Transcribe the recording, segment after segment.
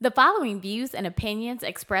The following views and opinions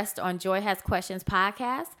expressed on Joy Has Questions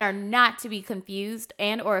podcast are not to be confused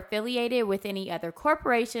and or affiliated with any other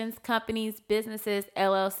corporations, companies, businesses,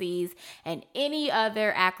 LLCs, and any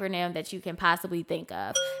other acronym that you can possibly think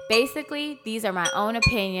of. Basically, these are my own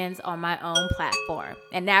opinions on my own platform.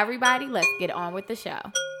 And now, everybody, let's get on with the show.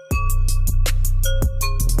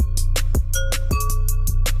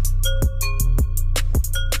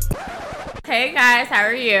 Hey guys, how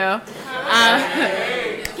are you?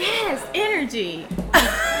 Yes, energy.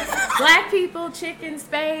 Black people, chicken,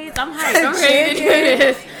 spades. I'm hyped. I'm ready to do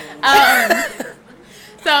this.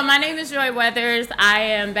 So my name is Joy Weathers. I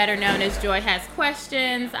am better known as Joy Has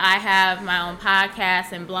Questions. I have my own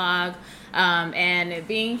podcast and blog. And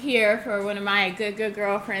being here for one of my good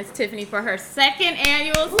girlfriends, Tiffany, for her second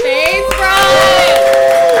annual Spades Brunch.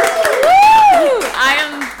 I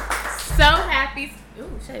am so happy.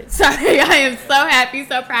 I am so happy,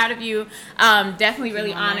 so proud of you. Definitely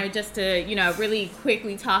really honored just to, really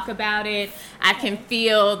quickly talk about it. I can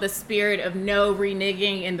feel the spirit of no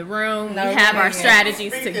reneging in the room. We have our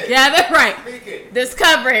strategies together. Right. This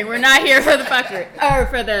covering. We're not here for the fucker or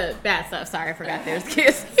for the bad stuff. Sorry, I forgot there's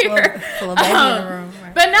kids here. Full of baby in the room.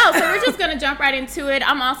 Right. But no, so we're just going to jump right into it.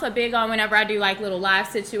 I'm also big on whenever I do like little live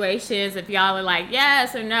situations, if y'all are like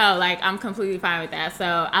yes or no, like I'm completely fine with that. So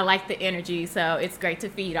I like the energy. So it's great to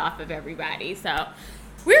feed off of everybody. So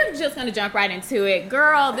we're just going to jump right into it.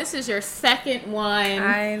 Girl, this is your second one.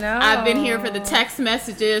 I know. I've been here for the text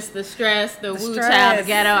messages, the stress, the woo child, the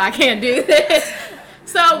ghetto. I can't do this.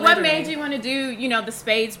 So literally, what made you want to do, the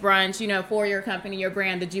Spades Brunch, for your company, your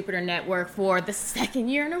brand, the Jupiter Network, for the second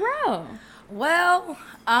year in a row? Well,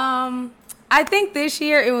 I think this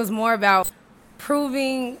year it was more about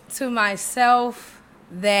proving to myself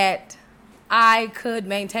that I could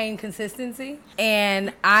maintain consistency.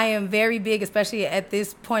 And I am very big, especially at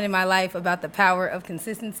this point in my life, about the power of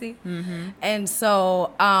consistency. Mm-hmm. And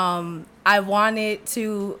so I wanted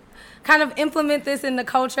to kind of implement this in the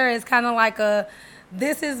culture as kind of like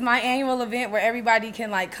this is my annual event where everybody can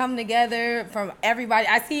like come together from everybody.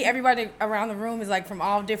 I see everybody around the room is like from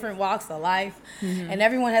all different walks of life. Mm-hmm. And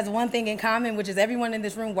everyone has one thing in common, which is everyone in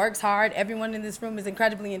this room works hard. Everyone in this room is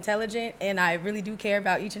incredibly intelligent. And I really do care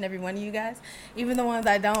about each and every one of you guys, even the ones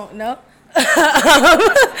I don't know.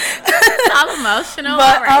 I'm emotional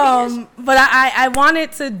already. But I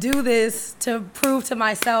wanted to do this to prove to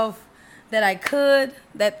myself that I could,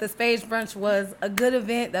 that the Spades Brunch was a good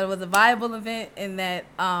event, that it was a viable event, and that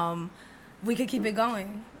we could keep it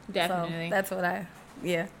going. Definitely. So that's what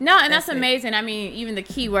No, and that's amazing. I mean, even the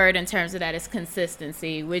key word in terms of that is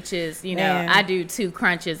consistency, which is, I do 2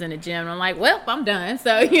 crunches in the gym. And I'm like, well, I'm done.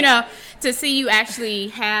 So, to see you actually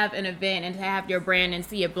have an event and to have your brand and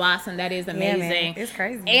see it blossom, that is amazing. Man, it's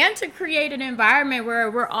crazy. And to create an environment where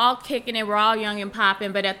we're all kicking it, we're all young and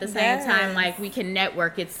popping, but at the same time, like, we can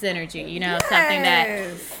network, it's synergy, something that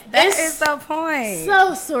is the point.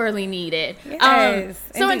 So sorely needed. Yes,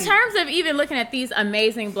 so in terms of even looking at these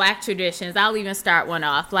amazing Black traditions, I'll even start one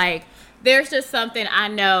off. Like, there's just something I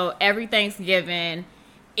know every Thanksgiving,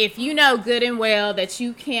 if you know good and well that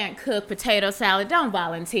you can't cook potato salad, don't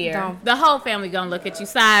volunteer. Don't. The whole family gonna look at you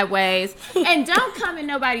sideways. And don't come in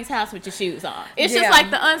nobody's house with your shoes on. It's just like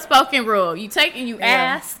the unspoken rule. You take and you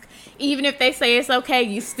ask. Even if they say it's okay,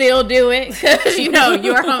 you still do it because,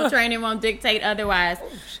 your home training won't dictate otherwise.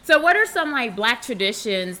 So what are some like Black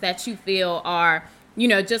traditions that you feel are,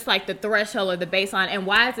 just like the threshold or the baseline, and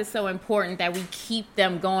why is it so important that we keep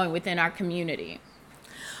them going within our community?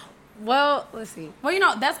 Well, let's see.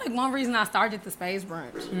 Well, that's like one reason I started the Spades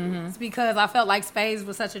Brunch. Mm-hmm. It's because I felt like spades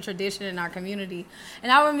was such a tradition in our community.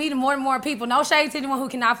 And I would meet more and more people. No shade to anyone who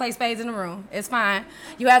cannot play spades in the room. It's fine.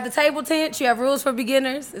 You have the table tent. You have rules for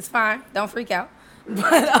beginners. It's fine. Don't freak out.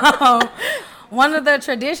 But one of the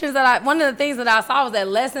things that I saw was that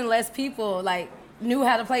less and less people, like, knew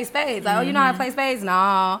how to play spades. Like, you know how to play spades?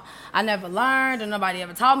 No, I never learned, and nobody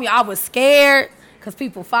ever taught me. I was scared because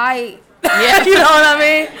people fight. Yeah, you know what I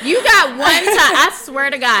mean? You got one time. I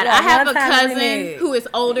swear to God, I have a cousin who is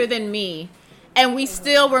older than me, and we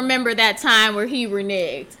still remember that time where he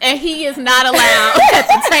reneged, and he is not allowed at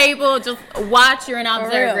the table. Just watch, you're an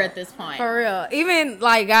observer at this point. For real. Even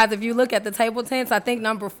like, guys, if you look at the table tents, I think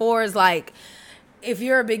number 4 is like, if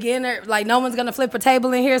you're a beginner, like, no one's gonna flip a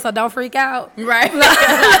table in here, so don't freak out. Right.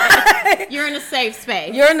 You're in a safe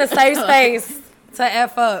space. You're in a safe space to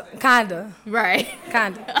F up, kinda. Right.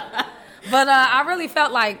 Kinda. But I really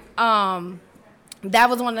felt like that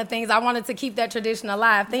was one of the things I wanted to keep that tradition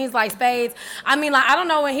alive. Things like spades. I mean, like, I don't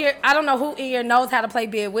know who in here knows how to play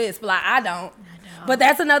bid whist, but like, I don't. But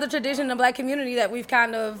that's another tradition in the Black community that we've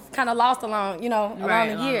kind of lost along, along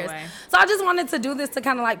the years. So I just wanted to do this to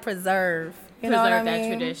kind of like preserve that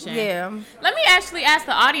tradition. Yeah. Let me actually ask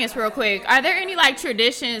the audience real quick. Are there any like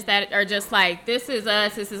traditions that are just like, this is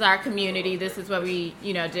us, this is our community, this is what we,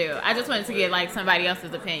 do? I just wanted to get like somebody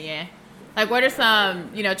else's opinion. Like, what are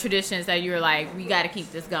some, traditions that you were like, we got to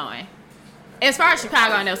keep this going? As far as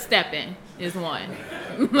Chicago, I know stepping is one.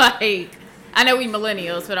 Like, I know we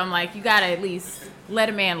millennials, but I'm like, you got to at least let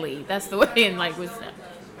a man lead. That's the way in like with step.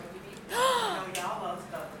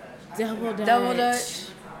 Double Dutch.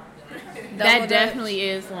 That definitely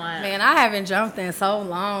is one. Man, I haven't jumped in so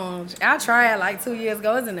long. I tried like 2 years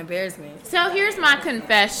ago. It's an embarrassment. So here's my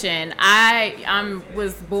confession. I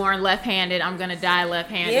was born left-handed. I'm going to die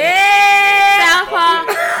left-handed. Yeah! Southpaw.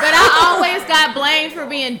 But I always got blamed for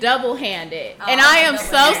being double-handed. And I am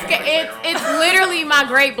so scared. It's literally my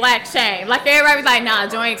great black shame. Like, everybody's like, nah,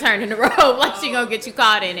 Joy ain't turning the rope. Like, she going to get you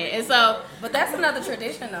caught in it. And so... But that's another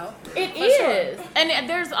tradition, though. It is. Sure. And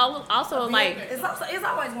there's also, like... It's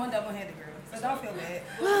always one double-handed girl. So don't feel bad.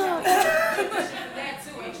 That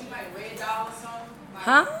too, ain't you like Red Dog or something? Like,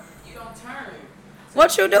 huh? You don't turn. So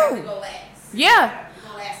what you do? Go last. Yeah. You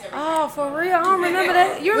go last oh, for real? I don't remember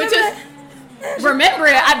that. You remember that? Remember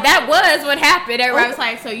it. That was what happened. Everybody was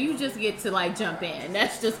like, so you just get to like jump in.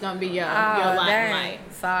 That's just gonna be your life.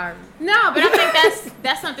 Sorry. No, but I think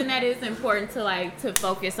that's something that is important to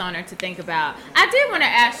focus on or to think about. I did want to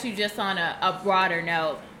ask you just on a broader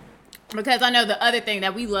note, because I know the other thing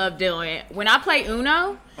that we love doing, when I play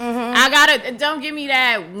Uno, don't give me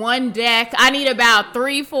that one deck. I need about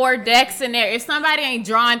 3-4 decks in there. If somebody ain't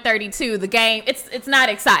drawing 32, the game, it's not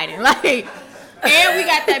exciting. Like, and we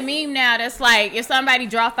got that meme now that's like, if somebody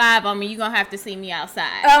draw 5 on me, you're going to have to see me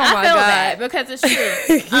outside. I feel that because it's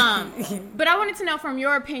true. But I wanted to know from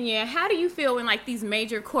your opinion, how do you feel when like these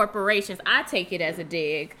major corporations, I take it as a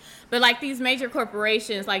dig, but like these major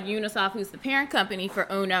corporations like Unisoft, who's the parent company for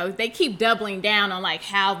Uno, they keep doubling down on like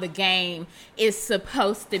how the game is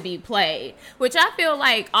supposed to be played, which I feel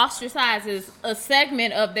like ostracizes a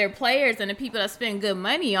segment of their players and the people that spend good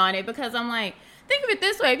money on it, because I'm like, think of it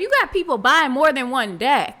this way. If you got people buying more than one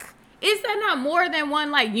deck, is that not more than one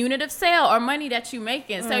like unit of sale or money that you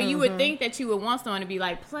making? So you would think that you would want someone to be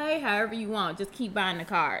like, play however you want, just keep buying the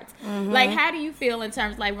cards. Like, how do you feel in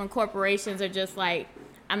terms like when corporations are just like,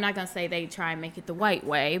 I'm not gonna say they try and make it the white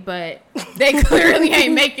way, but they clearly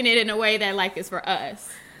ain't making it in a way that like is for us.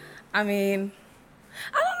 I mean,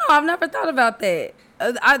 I don't know. I've never thought about that.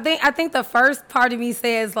 I think the first part of me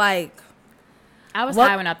says like, I was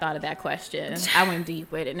high when I thought of that question. I went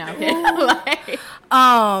deep with it. No,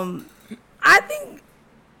 I think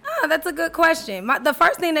that's a good question. The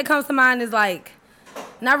first thing that comes to mind is like,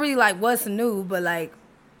 not really like what's new, but like,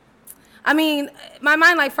 I mean, my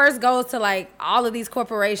mind like first goes to like all of these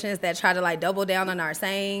corporations that try to like double down on our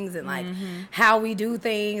sayings and like how we do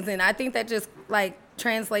things, and I think that just like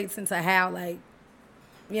translates into how like,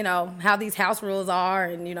 how these house rules are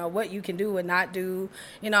and, what you can do and not do.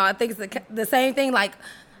 I think it's the same thing. Like,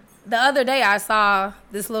 the other day I saw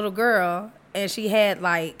this little girl, and she had,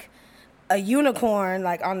 like, a unicorn,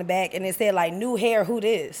 like, on the back, and it said, like, new hair, who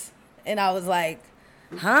this? And I was like,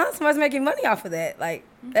 huh? Somebody's making money off of that. Like,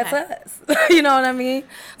 that's us. You know what I mean?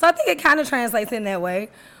 So I think it kind of translates in that way.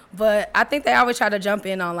 But I think they always try to jump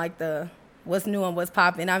in on, like, the what's new and what's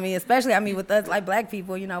popping. I mean, especially, with us, like, black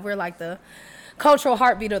people, we're, like, the cultural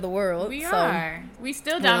heartbeat of the world. We are. We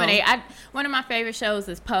still dominate. One of my favorite shows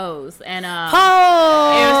is Pose, and Pose.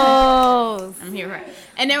 I'm here.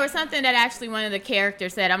 And there was something that actually one of the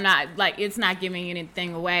characters said. I'm not like, it's not giving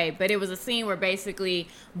anything away, but it was a scene where basically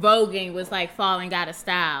voguing was like falling out of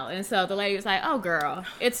style, and so the lady was like, "Oh, girl,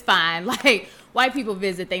 it's fine. Like, white people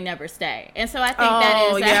visit, they never stay." And so I think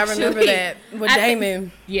that is I remember that with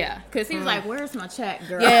Damon. Because he was like, "Where's my check,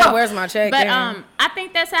 girl?" Yeah, where's my check? But I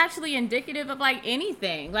think that's actually indicative of like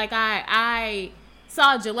anything. Like I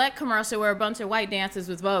saw a Gillette commercial where a bunch of white dancers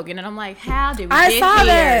was voguing, and I'm like, how did we get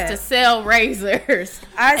here to sell razors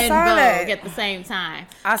and Vogue at the same time?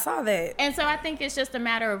 I saw that. And so I think it's just a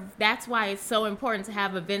matter of, that's why it's so important to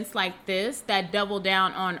have events like this that double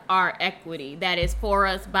down on our equity, that is for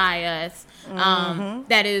us, by us,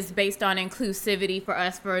 that is based on inclusivity for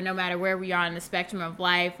us, for no matter where we are in the spectrum of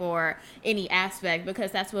life or any aspect, because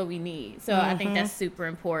that's what we need. So I think that's super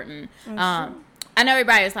important. I know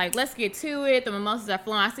everybody's like, let's get to it. The mimosas are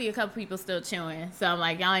flowing. I see a couple people still chewing. So I'm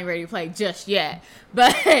like, y'all ain't ready to play just yet.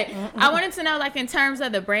 But I wanted to know, like, in terms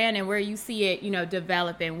of the brand and where you see it,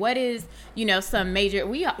 developing, what is, some major,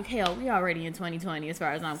 we already in 2020 as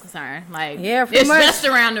far as I'm concerned. Like, it's just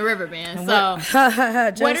around the river bend. So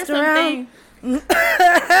what are some things?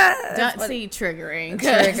 Don't see triggering.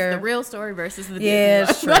 Trigger. The real story versus the Yeah, business.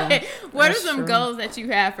 it's true. But what That's are some true. goals that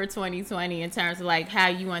you have for 2020 in terms of like how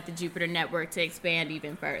you want the Jupiter Network to expand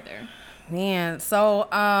even further? Man, so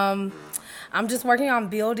I'm just working on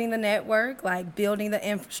building the network, like building the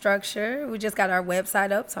infrastructure. We just got our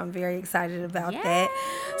website up, so I'm very excited about that.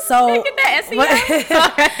 So Look at that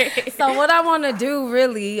SEO. So what I want to do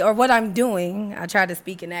really, or what I'm doing, I try to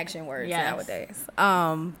speak in action words Yes. nowadays.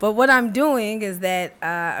 But what I'm doing is that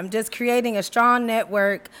I'm just creating a strong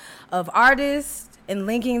network of artists and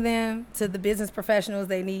linking them to the business professionals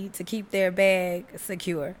they need to keep their bag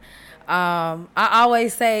secure. I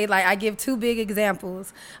always say, like, I give two big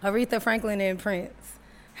examples, Aretha Franklin and Prince.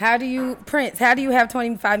 How do you have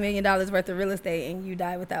 $25 million worth of real estate and you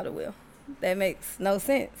die without a will? That makes no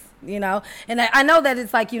sense, you know? And I know that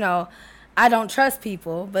it's like, you know, I don't trust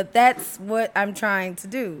people, but that's what I'm trying to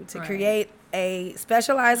do, to create a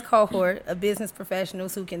specialized cohort of business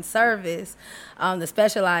professionals who can service the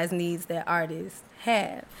specialized needs that artists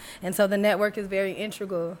have. And so the network is very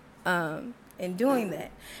integral in doing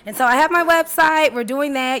that. And so I have my website. We're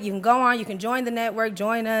doing that. You can go on. You can join the network.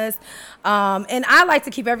 Join us. And I like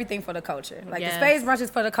to keep everything for the culture. Like the Spades Brunch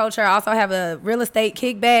is for the culture. I also have a real estate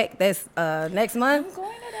kickback that's next month. I'm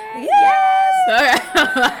going to that.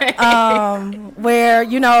 Yes. Where,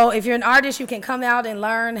 you know, if you're an artist, you can come out and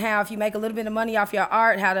learn how, if you make a little bit of money off your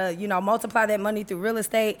art, how to, you know, multiply that money through real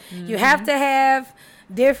estate. Mm-hmm. You have to have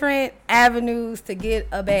different avenues to get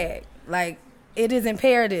a bag. Like, it is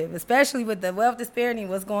imperative, especially with the wealth disparity and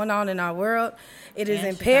what's going on in our world. It is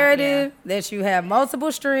imperative that you have multiple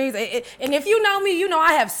streams. And if you know me, you know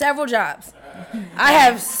I have several jobs. I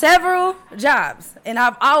have several jobs. And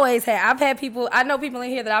I've had people, I know people in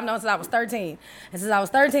here that I've known since I was 13. And since I was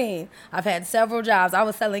 13, I've had several jobs. I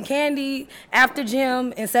was selling candy after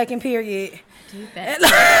gym in second period.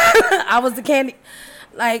 I was the candy.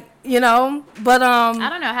 Like, you know, but I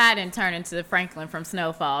don't know how I didn't turn into Franklin from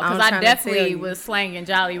Snowfall, because I definitely was slanging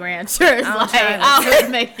Jolly Ranchers. I was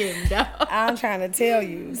making dough. I'm trying to tell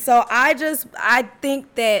you. So I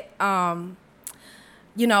think that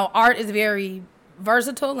you know, art is very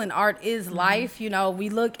versatile and art is life. You know, we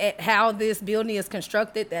look at how this building is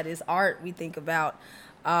constructed, that is art. We think about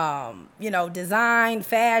you know, design,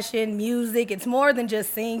 fashion, music. It's more than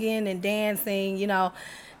just singing and dancing, you know.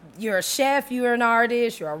 You're a chef, you're an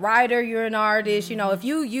artist. You're a writer, you're an artist. You know, if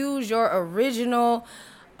you use your original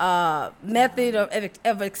method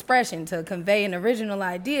of expression to convey an original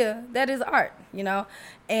idea, that is art, you know.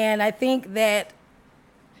 And I think that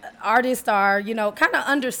artists are, you know, kind of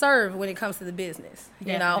underserved when it comes to the business.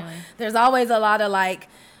 You know, there's always a lot of like,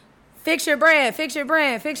 fix your brand, fix your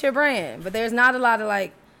brand, fix your brand. But there's not a lot of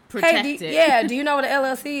like, protect hey, do you know what an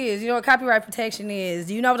LLC is? You know what copyright protection is?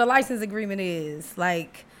 Do you know what a license agreement is?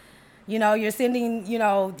 Like, you know, you're sending, you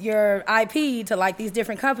know, your IP to like these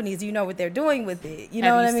different companies. Do you know what they're doing with it? You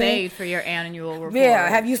know what I mean? Have you saved for your annual report? Yeah.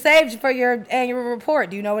 Have you saved for your annual report?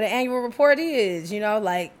 Do you know what an annual report is? You know,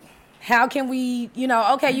 like, how can we, you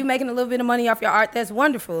know, okay, you making a little bit of money off your art. That's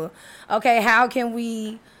wonderful. Okay, how can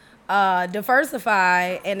we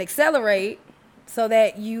diversify and accelerate so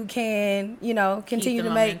that you can, you know, continue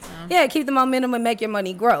to keep the momentum and make your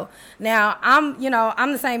money grow. Now, I'm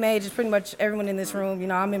the same age as pretty much everyone in this room. You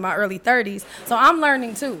know, I'm in my early 30s, so I'm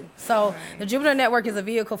learning too. So the Jupiter Network is a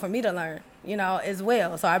vehicle for me to learn, you know, as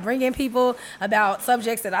well. So I bring in people about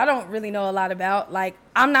subjects that I don't really know a lot about. Like,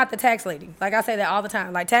 I'm not the tax lady. Like, I say that all the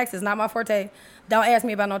time. Like, tax is not my forte. Don't ask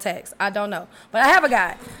me about no tax. I don't know. But I have a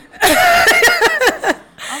guy.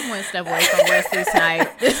 I'm one step away from Wesley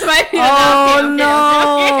Snipes. This might be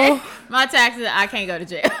no. My taxes, I can't go to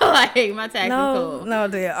jail. Like, my taxes cool. No,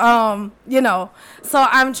 dear. You know, so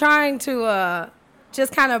I'm trying to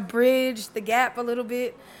just kind of bridge the gap a little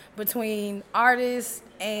bit between artists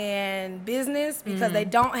and business, because they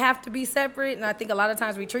don't have to be separate. And I think a lot of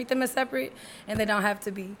times we treat them as separate, and they don't have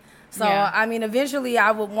to be. So, I mean, eventually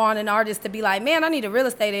I would want an artist to be like, man, I need a real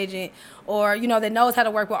estate agent, or, you know, that knows how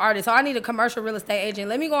to work with artists. So I need a commercial real estate agent.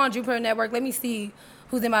 Let me go on Jupiter Network. Let me see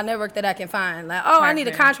who's in my network that I can find. Like, oh, I need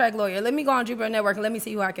a contract lawyer. Let me go on Jupiter Network and let me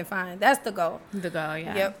see who I can find. That's the goal. The goal,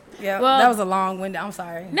 yeah. Yep. Well, that was a long window. I'm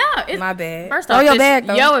sorry. No, it's my bad. First off, your it's bag,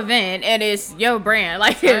 though. your event and it's your brand.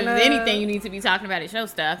 Like, if there's anything you need to be talking about, it's your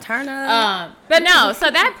stuff. Turn up. But no,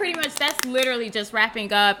 so that's literally just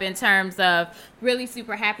wrapping up in terms of really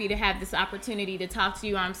super happy to have this opportunity to talk to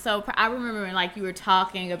you. I'm so I remember when like you were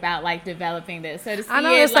talking about like developing this. So to see I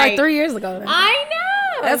know it's like 3 years ago. I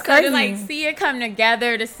know. That's so crazy. to like see it come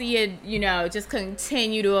together, to see it, you know, just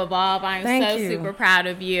continue to evolve. I'm Thank you. super proud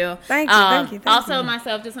of you. Thank you, thank you, thank also, you.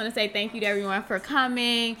 myself, just want to say thank you to everyone for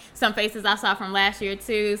coming. Some faces I saw from last year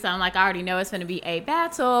too, so I'm like, I already know it's going to be a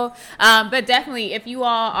battle. But definitely, if you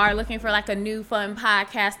all are looking for like a new fun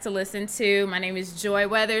podcast to listen to, my name is Joy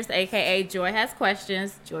Weathers, aka Joy Has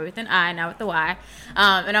Questions. Joy with an I, not with the Y.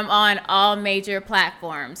 And I'm on all major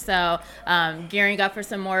platforms. So gearing up for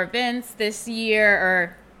some more events this year,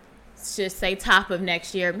 or just say top of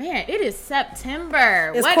next year. Man, it is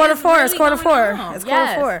September. It's What quarter is four. really It's quarter going four. on? It's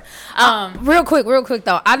Yes. quarter four. Real quick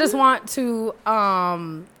though. I just want to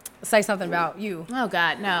say something about you Oh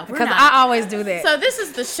God, no. because I always do that. So this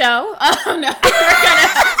is the show. Oh no,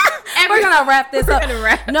 We're gonna wrap this up. gonna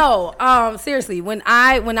wrap. No, seriously. When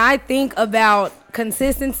I think about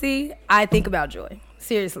consistency, I think about Joy.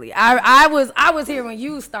 Seriously, I was here when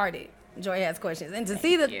you started. Joy Has Questions, and to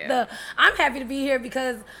see the I'm happy to be here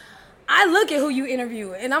because I look at who you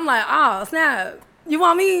interview and I'm like, oh snap, you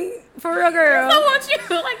want me for real, girl? I want you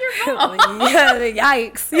like you're wrong. Yeah,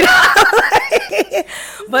 yikes. You know?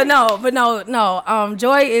 But no.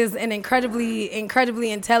 Joy is an incredibly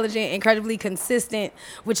intelligent, incredibly consistent,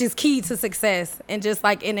 which is key to success, and just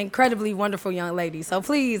like an incredibly wonderful young lady. So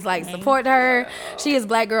please, like, support her. She is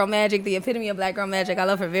Black Girl Magic, the epitome of Black Girl Magic. I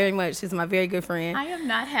love her very much. She's my very good friend. I am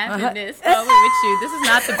not having this moment with you. This is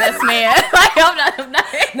not the best man. Like I'm not.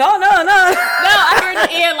 No. No, I heard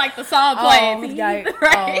the end like the song playing. Right?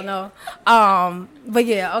 Oh no. But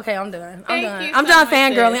yeah, okay, I'm done. Thank I'm done. you I'm so done much,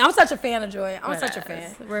 fangirling. sis. I'm such a fan of Joy. I'm such a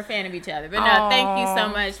fan. We're a fan of each other. But no, thank you so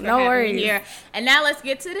much for no having worries. me here. And now let's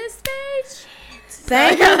get to this stage.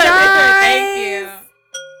 Thank you, guys.